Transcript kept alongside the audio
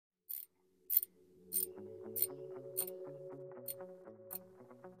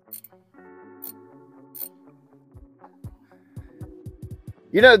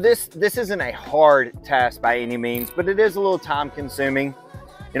You know, this isn't a hard task by any means, but it is a little time consuming.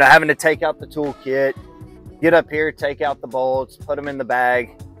 You know, having to take out the toolkit, get up here, take out the bolts, put them in the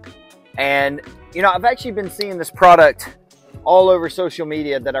bag. And, you know, I've actually been seeing this product all over social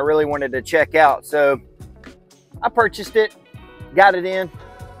media that I really wanted to check out. So I purchased it, got it in.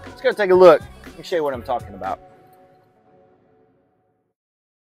 Let's go take a look. Let me show you what I'm talking about.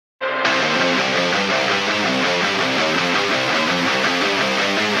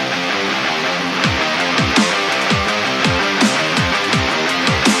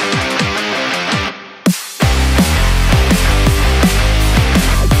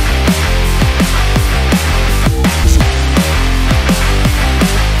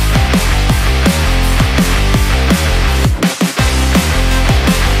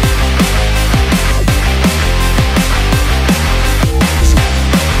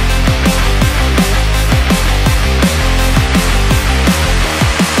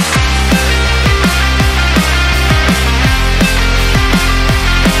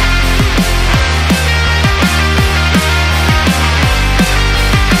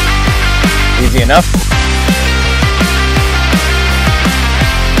 Easy enough.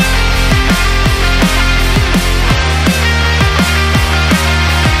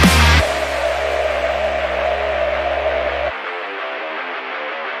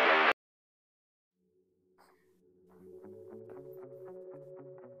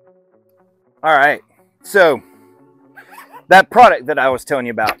 All right, so that product that I was telling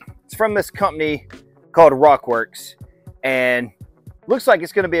you about, it's from this company called Rockworkx, and looks like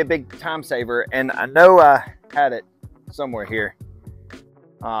it's going to be a big time saver. And I know I had it somewhere here.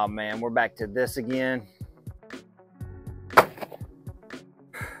 Oh man, we're back to this again.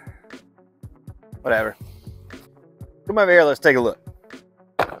 Whatever. Come over here, let's take a look.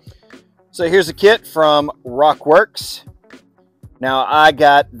 So here's a kit from Rockworkx. Now I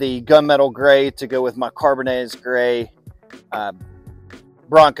got the gunmetal gray to go with my carbonated gray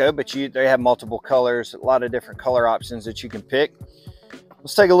Bronco, but they have multiple colors, a lot of different color options that you can pick.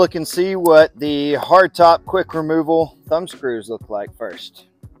 Let's take a look and see what the hardtop quick removal thumb screws look like first.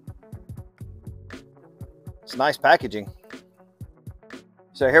 It's nice packaging.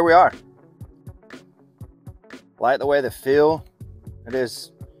 So here we are. Like the way they feel. It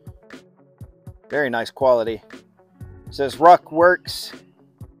is very nice quality. It says Rockworkx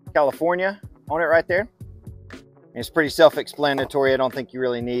California on it right there. And it's pretty self-explanatory. I don't think you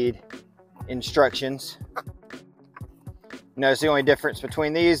really need instructions. Notice the only difference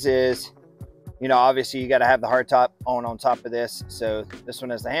between these is, you know, obviously you got to have the hardtop on top of this. So this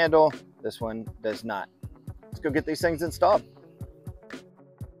one has the handle, this one does not. Let's go get these things installed.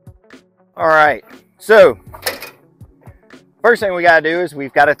 All right, so first thing we got to do is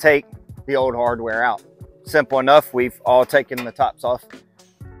we've got to take the old hardware out. Simple enough. We've all taken the tops off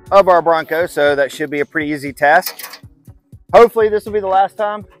of our Bronco, so that should be a pretty easy task. Hopefully this will be the last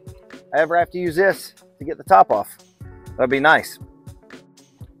time I ever have to use this to get the top off. That'd be nice.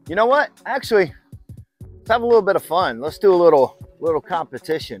 You know what? Actually, let's have a little bit of fun. Let's do a little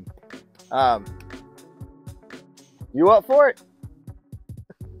competition. You up for it?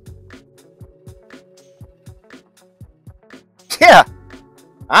 Yeah,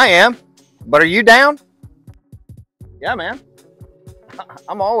 I am. But are you down? Yeah, man.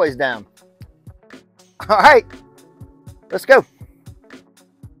 I'm always down. All right, let's go.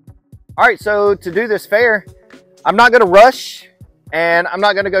 All right, so to do this fair, I'm not going to rush and I'm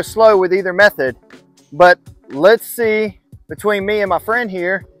not going to go slow with either method, but let's see between me and my friend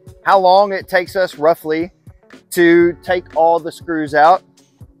here how long it takes us roughly to take all the screws out.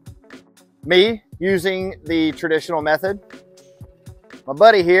 Me using the traditional method, my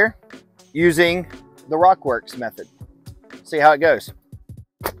buddy here using the Rockworkx method. See how it goes.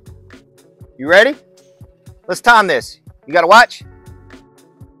 You ready? Let's time this. You got a watch? I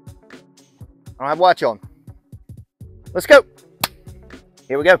don't have a watch on. Let's go.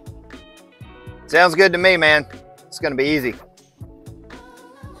 Here we go. Sounds good to me, man. It's gonna be easy.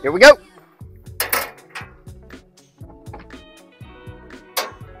 Here we go.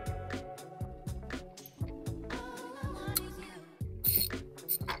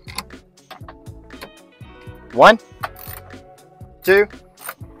 One, two,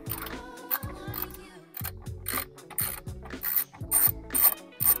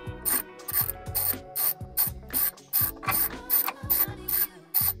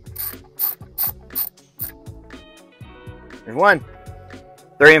 there's 1,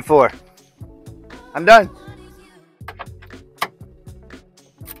 3, and 4. I'm done.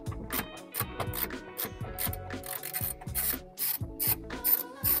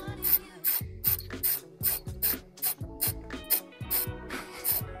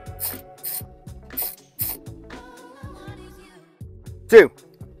 2.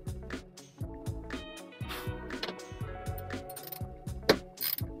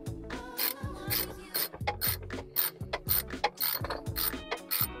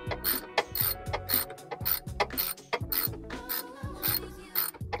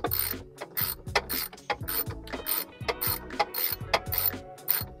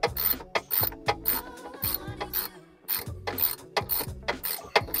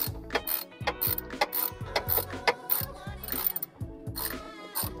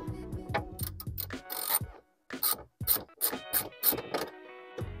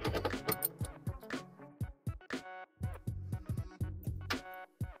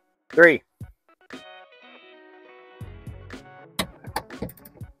 Three.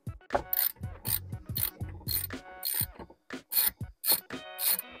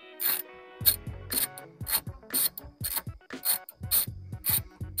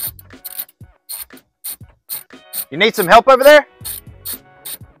 You need some help over there?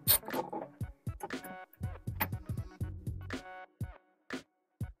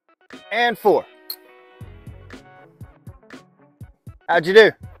 And 4. How'd you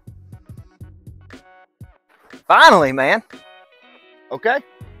do? Finally, man. Okay.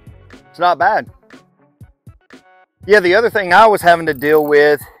 It's not bad. Yeah, the other thing I was having to deal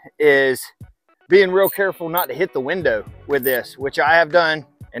with is being real careful not to hit the window with this, which I have done,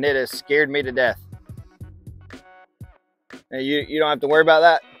 and it has scared me to death. Now, you don't have to worry about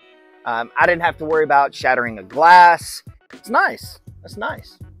that. I didn't have to worry about shattering a glass. It's nice. That's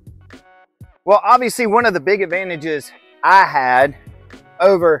nice. Well, obviously, one of the big advantages I had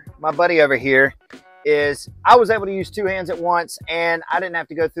over my buddy over here is I was able to use 2 hands at once, and I didn't have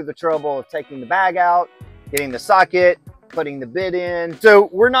to go through the trouble of taking the bag out, getting the socket, putting the bit in. So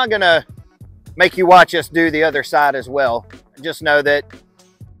we're not gonna make you watch us do the other side as well. Just know that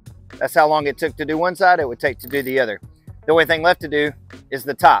that's how long it took to do one side, it would take to do the other. The only thing left to do is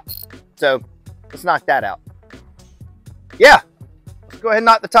the top. So let's knock that out. Yeah, let's go ahead and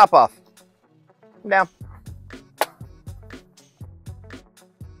knock the top off. Come down.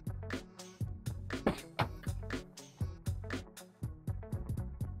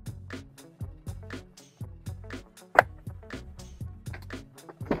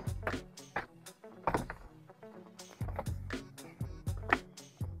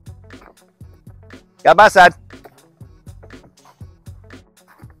 Got my side.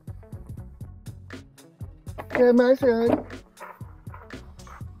 Got my side.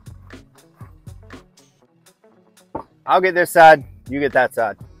 I'll get this side, you get that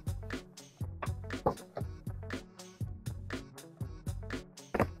side.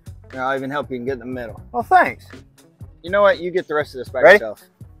 And I'll even help you get in the middle. Oh, thanks. You know what? You get the rest of this by yourself.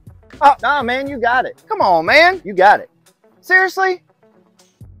 Oh, nah, man, you got it. Come on, man. You got it. Seriously?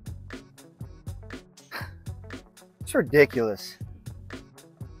 It's ridiculous.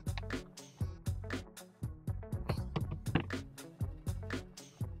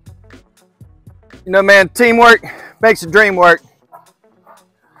 You know, man, teamwork makes the dream work.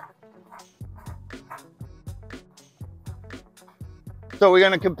 So we're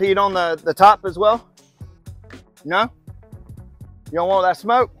gonna compete on the top as well? No? You don't want that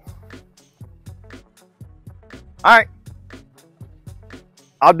smoke? All right.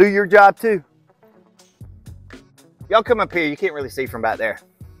 I'll do your job too. Y'all come up here, you can't really see from back there.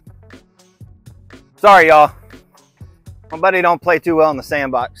 Sorry, y'all. My buddy don't play too well in the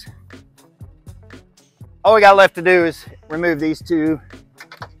sandbox. All we got left to do is remove these 2.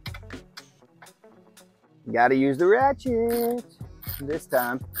 You gotta use the ratchet this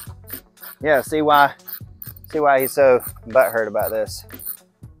time. Yeah, see why he's so butthurt about this.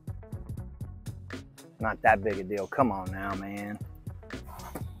 Not that big a deal. Come on now, man.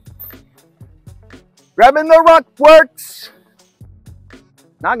 Grabbing the Rockworkx.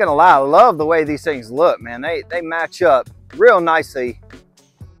 Not gonna lie, I love the way these things look, man. They match up real nicely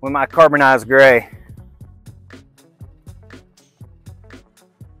with my carbonized gray.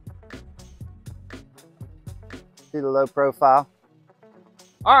 See the low profile.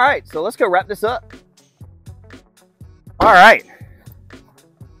 All right, so let's go wrap this up. All right.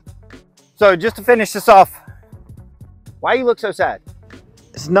 So just to finish this off, why you look so sad?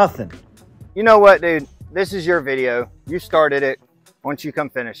 It's nothing. You know what, dude? This is your video. You started it. Why don't you come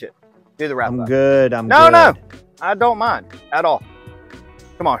finish it? Do the wrap up. I'm good. No, I don't mind at all.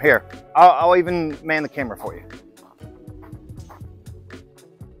 Come on, here. I'll even man the camera for you.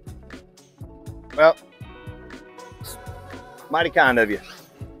 Well, mighty kind of you.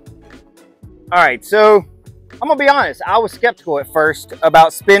 All right, so I'm gonna be honest. I was skeptical at first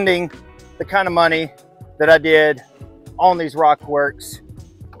about spending the kind of money that I did on these Rockworkx.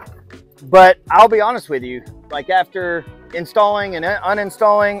 But I'll be honest with you, like after installing and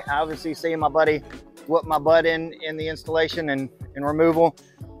uninstalling. Obviously seeing my buddy whoop my butt in the installation and removal.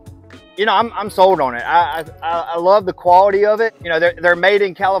 You know, I'm sold on it. I love the quality of it. You know, they're made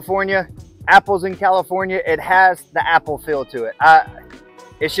in California. Apple's in California. It has the Apple feel to it.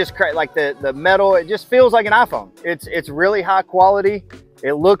 It's just like the metal. It just feels like an iPhone. It's really high quality.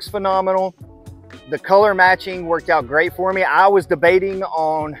 It looks phenomenal. The color matching worked out great for me. I was debating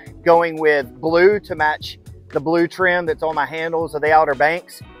on going with blue to match the blue trim that's on my handles of the Outer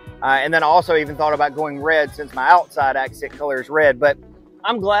Banks. And then I also even thought about going red since my outside accent color is red. But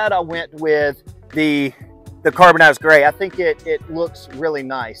I'm glad I went with the carbonized gray. I think it looks really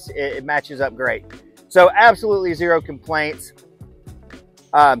nice. It matches up great. So absolutely zero complaints.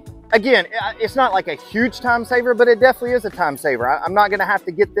 Again, it's not like a huge time saver, but it definitely is a time saver. I'm not gonna have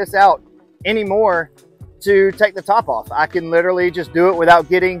to get this out anymore to take the top off. I can literally just do it without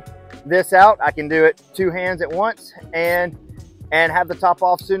getting this out. I can do it 2 hands at once and have the top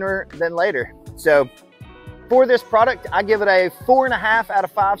off sooner than later. So for this product, I give it a 4.5 out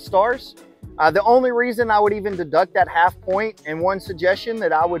of 5 stars. The only reason I would even deduct that half point, and one suggestion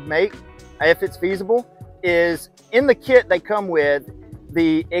that I would make, if it's feasible, is in the kit they come with,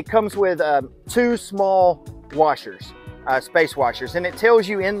 it comes with 2 small washers, space washers, and it tells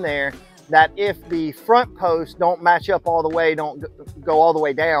you in there that if the front posts don't match up all the way, don't go all the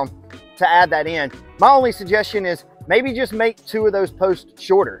way down, to add that in. My only suggestion is maybe just make 2 of those posts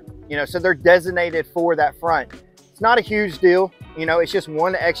shorter, you know, so they're designated for that front. It's not a huge deal, you know, it's just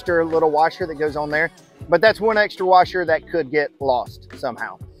 1 extra little washer that goes on there, but that's 1 extra washer that could get lost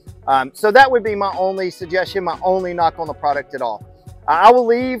somehow. So that would be my only suggestion, my only knock on the product at all. I will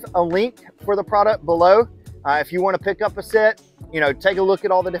leave a link for the product below. If you want to pick up a set, you know, take a look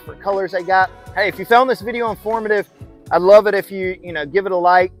at all the different colors they got. Hey, if you found this video informative, I'd love it if you give it a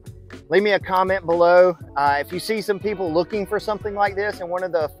like, leave me a comment below. If you see some people looking for something like this in one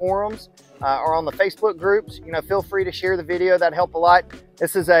of the forums or on the Facebook groups, you know, feel free to share the video. That'd help a lot.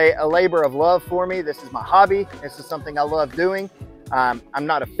 This is a labor of love for me. This is my hobby. This is something I love doing. I'm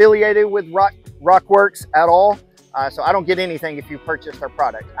not affiliated with Rockworkx at all. So I don't get anything if you purchase their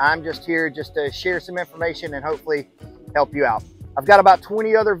product. I'm just here just to share some information and hopefully help you out. I've got about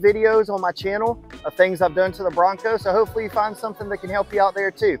 20 other videos on my channel of things I've done to the Bronco, so hopefully you find something that can help you out there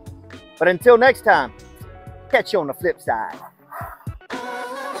too. But until next time, catch you on the flip side.